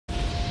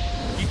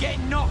Get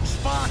knocked,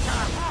 Sparta!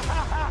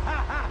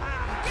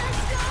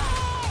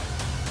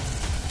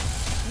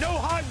 No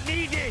hunt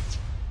needed!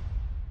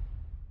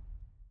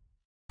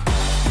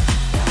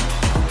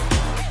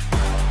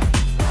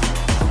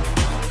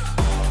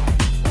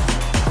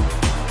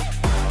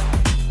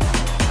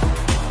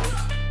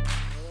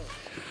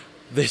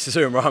 This is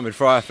Mohammed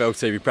for IFL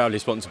TV, proudly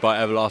sponsored by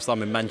Everlast.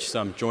 I'm in Manchester.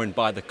 I'm joined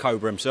by the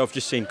Cobra himself.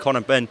 Just seen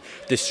Conor Benn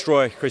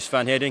destroy Chris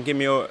Van Heerden. Give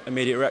me your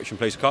immediate reaction,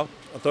 please, Carl.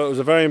 I thought it was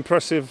a very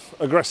impressive,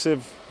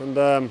 aggressive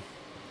and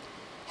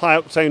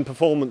high-octane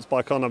performance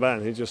by Conor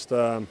Benn. He just,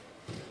 I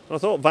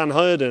thought Van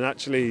Heerden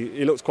actually,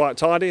 he looked quite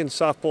tidy in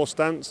southpaw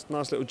stance.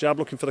 Nice little jab,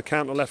 looking for the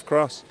counter left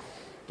cross.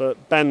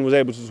 But Ben was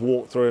able to just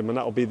walk through him, and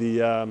that'll be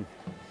the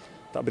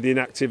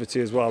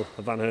inactivity as well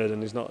of Van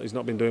Heerden. He's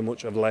not been doing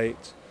much of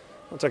late.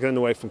 Not taking anything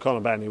away from Conor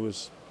Benn. He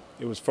was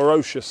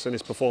ferocious in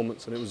his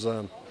performance, and it was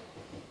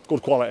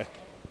good quality.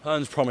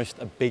 Hearn's promised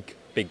a big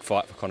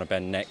fight for Conor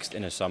Benn next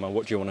in the summer.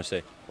 What do you want to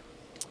see?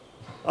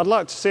 I'd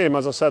like to see him,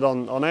 as I said,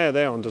 on air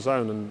there on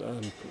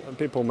DAZN, and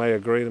people may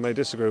agree, they may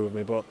disagree with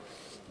me, but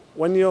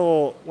when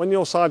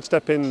you're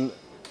sidestepping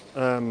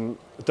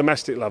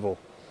domestic level,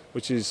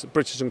 which is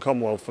British and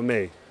Commonwealth for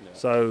me,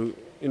 so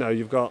you know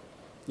you've got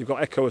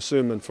Echo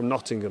Asuman from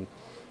Nottingham,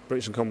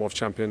 British and Commonwealth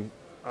champion.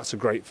 That's a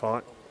great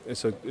fight.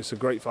 It's a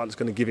great fight that's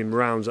going to give him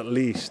rounds at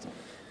least.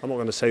 I'm not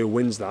going to say who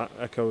wins that.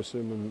 Echo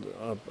Asuman,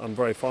 I'm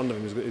very fond of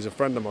him. He's a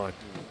friend of mine,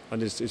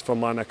 and he's from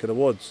my neck of the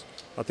woods.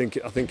 I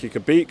think he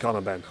could beat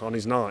Conor Benn on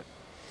his night.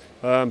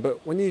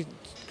 But when you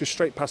go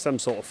straight past them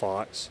sort of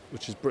fights,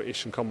 which is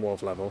British and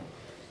Commonwealth level,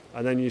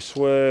 and then you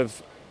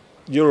swerve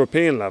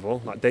European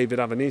level, like David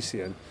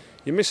Avanesian,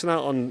 you're missing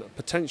out on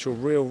potential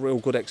real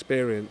good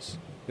experience.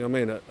 You know what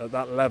I mean? At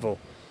that level,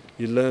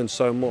 you learn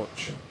so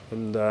much,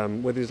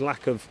 and with his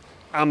lack of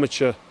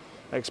amateur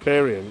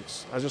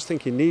experience, I just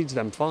think he needs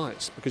them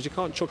fights, because you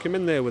can't chuck him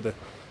in there with a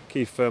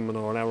Keith Thurman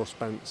or an Errol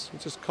Spence. You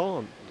just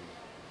can't.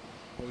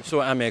 Well, we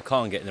saw AMIR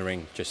can't get in the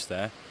ring just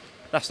there.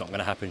 That's not going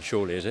to happen,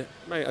 surely, is it?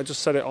 Mate, I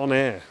just said it on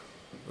air,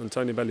 and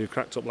Tony Bellew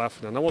cracked up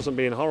laughing, and I wasn't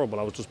being horrible,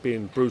 I was just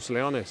being brutally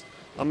honest.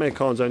 AMIR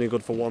Khan's only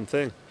good for one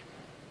thing.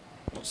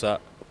 What's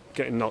that?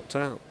 Getting knocked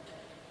out.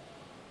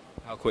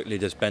 How quickly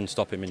does Ben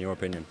stop him, in your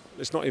opinion?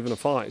 It's not even a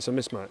fight, it's a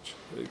mismatch.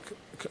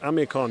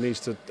 AMIR Khan needs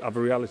to have a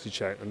reality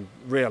check and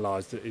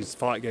realise that his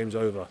fight game's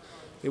over.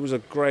 He was a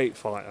great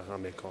fighter,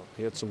 AMIR Khan.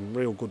 He had some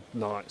real good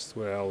nights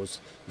where I was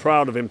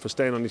proud of him for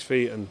staying on his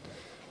feet and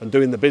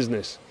doing the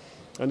business.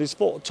 And he's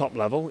fought at top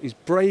level. He's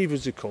brave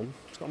as he comes.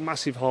 He's got a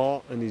massive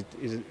heart, and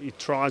he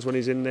tries when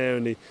he's in there,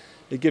 and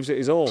he gives it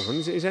his all.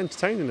 And he's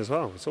entertaining as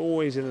well. It's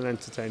always in an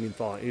entertaining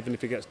fight, even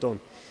if he gets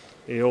done.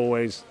 He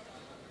always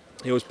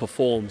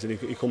performs, and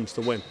he comes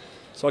to win.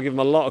 So I give him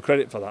a lot of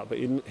credit for that, but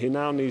he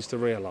now needs to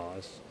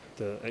realise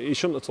that he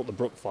shouldn't have took the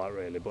Brook fight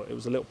really, but it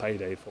was a little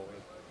payday for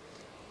him.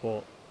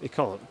 But he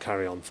can't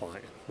carry on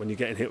fighting when you're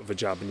getting hit with a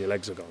jab and your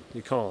legs are gone.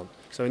 You can't.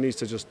 So he needs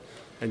to just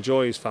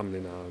enjoy his family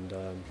now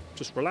and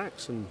just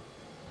relax and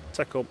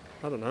take up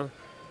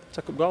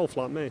golf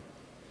like me.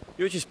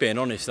 You're just being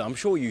honest. I'm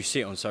sure you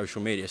see it on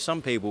social media.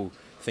 Some people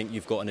think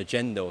you've got an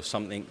agenda or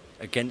something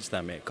against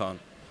AMIR Khan.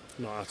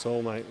 Not at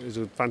all, mate. He's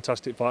a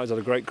fantastic fighter. He's had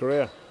a great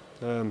career.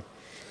 I'm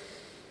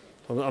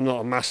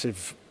not a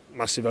massive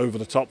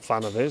over-the-top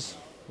fan of his,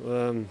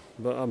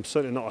 but I'm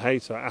certainly not a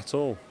hater at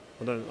all.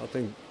 I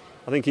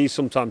think he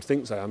sometimes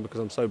thinks I am, because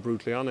I'm so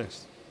brutally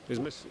honest.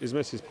 His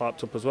missus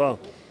piped up as well,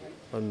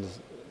 and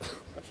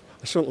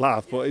I shouldn't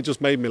laugh, but it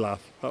just made me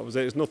laugh. That was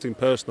it. It's nothing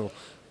personal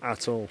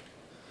at all.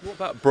 What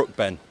about Brook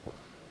Benn?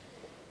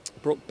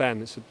 Brook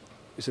Benn,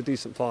 it's a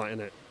decent fight,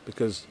 isn't it?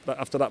 Because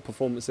after that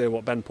performance there,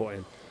 what Ben put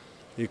in,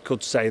 you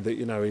could say that,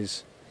 you know,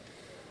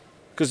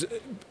 because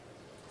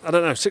I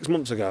don't know, 6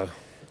 months ago,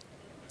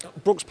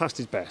 Brook's past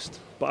his best,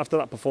 but after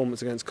that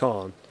performance against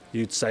Khan,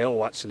 you'd say,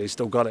 oh, actually, he's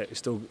still got it. He's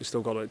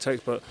still got what it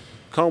takes. But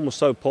Khan was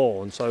so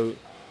poor and so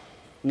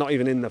not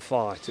even in the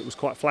fight. It was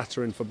quite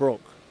flattering for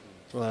Brook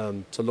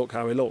to look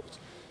how he looked.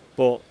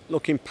 But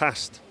looking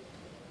past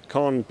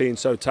Khan being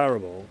so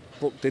terrible,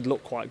 Brook did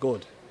look quite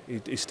good.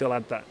 He still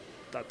had that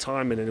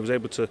timing, and he was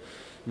able to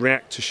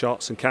react to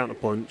shots and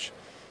counterpunch.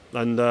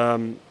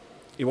 And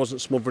he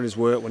wasn't smothering his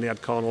work when he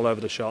had Khan all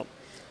over the shop.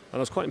 And I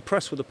was quite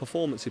impressed with the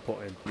performance he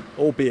put in,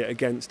 albeit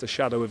against a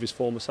shadow of his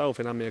former self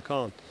in AMIR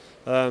Khan.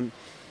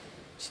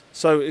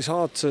 So it's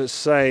hard to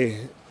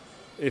say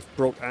if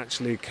Brook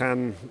actually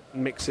can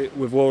mix it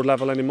with world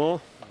level anymore,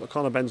 but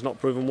Conor Benn's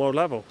not proven world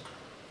level.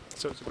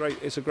 So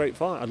it's a great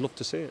fight. I'd love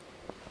to see it.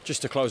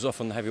 Just to close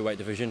off on the heavyweight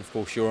division, of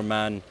course, you're a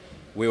man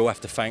we all have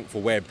to thank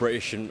for where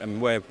British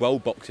and where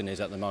world boxing is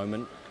at the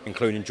moment,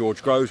 including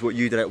George Groves, what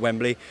you did at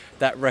Wembley.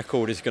 That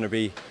record is going to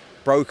be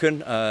broken.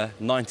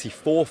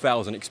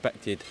 94,000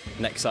 expected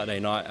next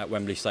Saturday night at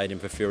Wembley Stadium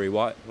for Fury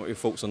White. What are your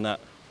thoughts on that?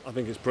 I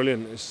think it's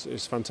brilliant.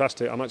 It's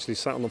fantastic. I'm actually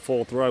sat on the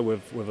fourth row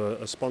with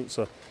a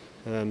sponsor,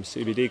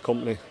 CBD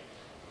company,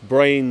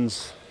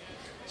 Brains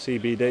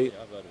CBD.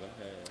 Yeah, I've heard of them.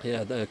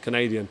 Yeah, they're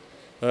Canadian.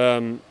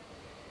 And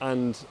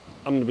I'm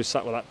going to be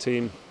sat with that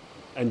team,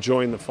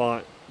 enjoying the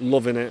fight,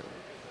 loving it.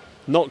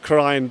 not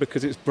crying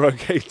because it's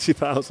broke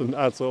 80,000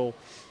 at all.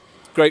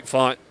 Great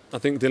fight. I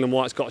think Dillian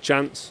Whyte's got a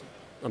chance.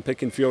 I'm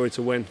picking Fury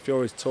to win.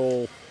 Fury's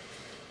tall,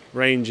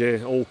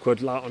 rangy,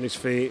 awkward, light on his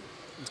feet.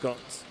 He's got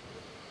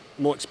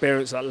more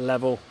experience at that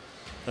level.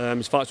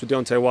 His fights with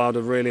Deontay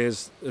Wilder really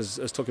has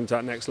took him to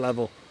that next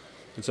level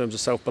in terms of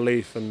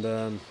self-belief,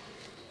 and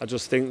I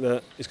just think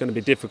that it's going to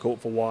be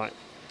difficult for Whyte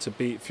to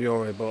beat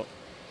Fury, but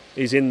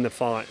he's in the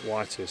fight,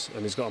 Whyte is,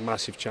 and he's got a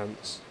massive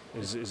chance.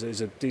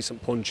 He's a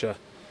decent puncher,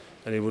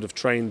 and he would have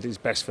trained his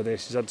best for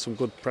this. He's had some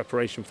good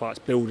preparation fights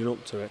building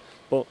up to it,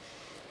 but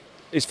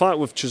his fight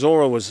with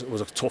Chisora was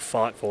a tough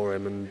fight for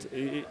him,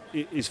 and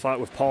his fight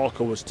with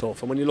Parker was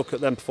tough. And when you look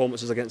at them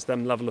performances against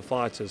them level of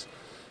fighters,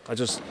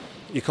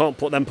 you can't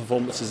put them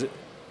performances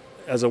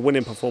as a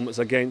winning performance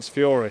against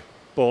Fury.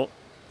 But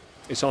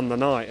it's on the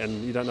night,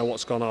 and you don't know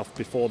what's gone off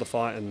before the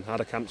fight and how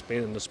the camp's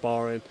been and the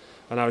sparring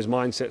and how his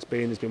mindset's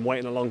been. He's been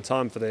waiting a long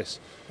time for this.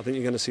 I think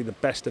you're going to see the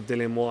best of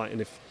Dillian Whyte,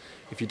 and if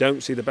you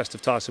don't see the best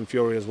of Tyson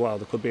Fury as well,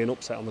 there could be an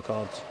upset on the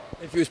cards.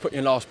 If you was putting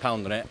your last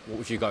pound on it, what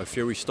would you go?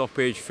 Fury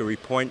stoppage, Fury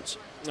points?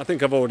 I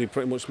think I've already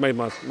pretty much made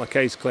my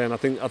case clear, and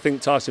I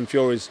think Tyson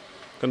Fury's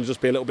going to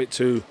just be a little bit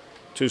too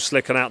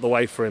slick and out the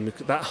way for him.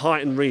 That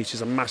height and reach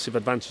is a massive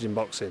advantage in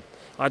boxing.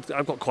 I've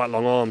got quite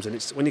long arms, and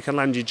it's when you can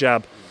land your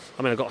jab.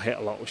 I mean, I got hit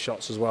a lot with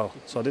shots as well,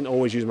 so I didn't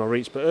always use my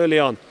reach. But early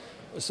on,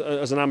 as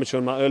an amateur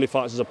in my early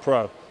fights as a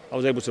pro, I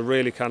was able to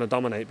really kind of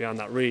dominate behind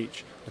that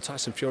reach. And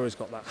Tyson Fury's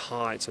got that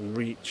height and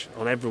reach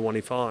on everyone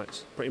he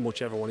fights, pretty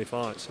much everyone he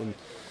fights, and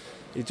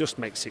he just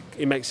makes it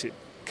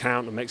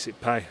count and makes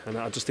it pay. And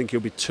I just think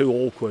he'll be too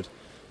awkward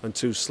and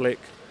too slick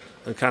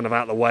and kind of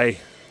out the way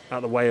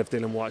of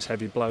Dillian Whyte's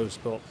heavy blows.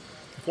 But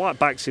if Whyte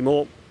backs him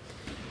up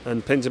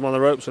and pins him on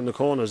the ropes or in the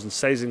corners and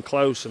stays in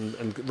close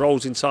and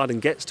rolls inside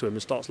and gets to him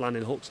and starts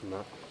landing hooks and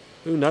that,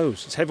 who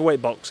knows? It's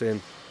heavyweight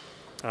boxing,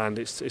 and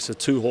it's a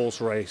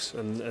two-horse race,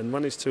 and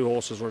when it's two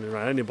horses running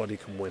around, anybody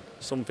can win.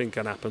 Something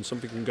can happen,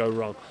 something can go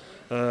wrong.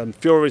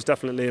 Fury's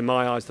definitely, in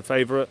my eyes, the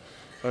favourite,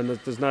 and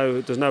there's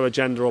no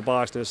agenda or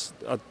biasness.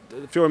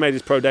 Fury made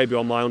his pro debut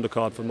on my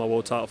undercard for my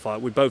world title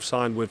fight. We both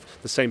signed with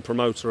the same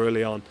promoter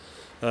early on.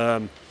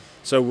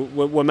 So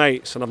we're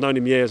mates, and I've known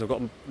him years. I've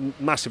got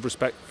massive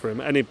respect for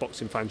him. Any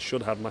boxing fan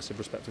should have massive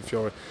respect for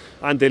Fury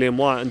and Dillian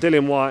Whyte. And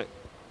Dillian Whyte,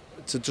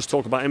 to just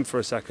talk about him for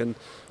a second,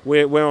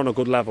 we're on a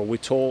good level. We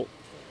talk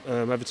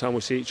every time we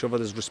see each other.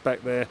 There's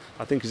respect there.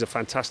 I think he's a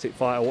fantastic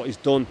fighter. What he's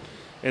done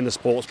in the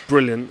sport's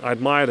brilliant. I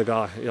admire the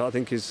guy. I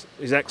think he's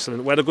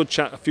excellent. We had a good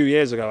chat a few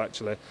years ago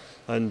actually,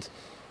 and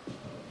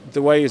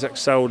the way he's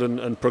excelled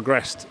and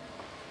progressed,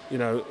 in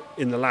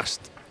the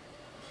last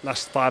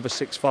 5 or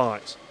 6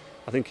 fights,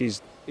 I think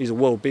he's a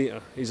world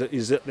beater. He's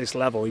at this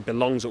level. He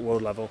belongs at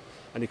world level,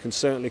 and he can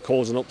certainly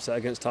cause an upset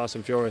against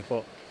Tyson Fury.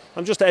 But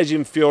I'm just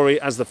edging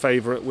Fury as the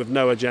favourite with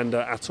no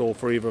agenda at all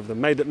for either of them.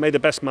 May the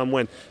best man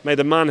win. May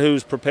the man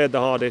who's prepared the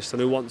hardest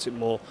and who wants it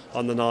more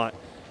on the night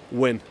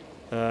win.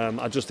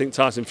 I just think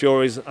Tyson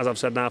Fury's, as I've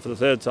said now for the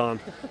 3rd time,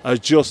 has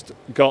just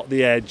got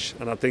the edge,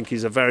 and I think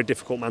he's a very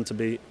difficult man to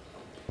beat.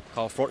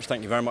 Carl Froch,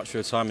 thank you very much for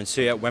your time, and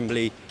see you at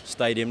Wembley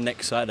Stadium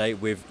next Saturday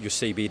with your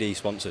CBD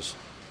sponsors.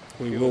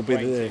 We will be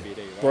there. CBD,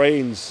 right?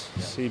 Brains,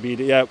 yeah.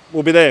 CBD, yeah,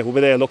 we'll be there.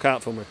 Look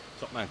out for me.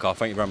 Top man, Carl,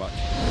 thank you very much.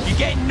 You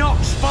get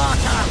knocked,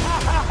 Sparta!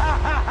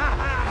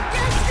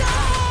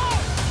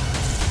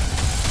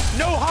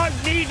 No heart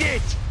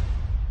needed!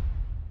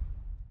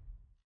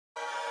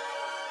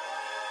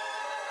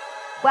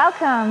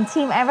 Welcome,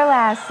 Team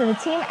Everlast, to the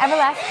Team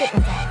Everlast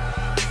Fitness app.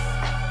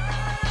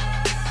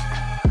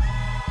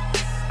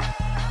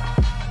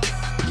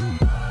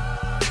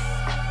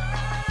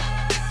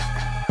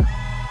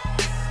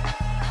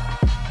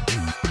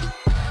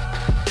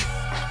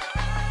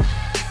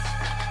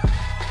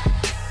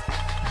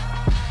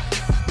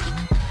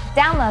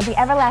 Download the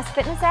Everlast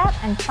Fitness app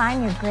and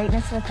find your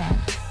greatness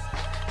within.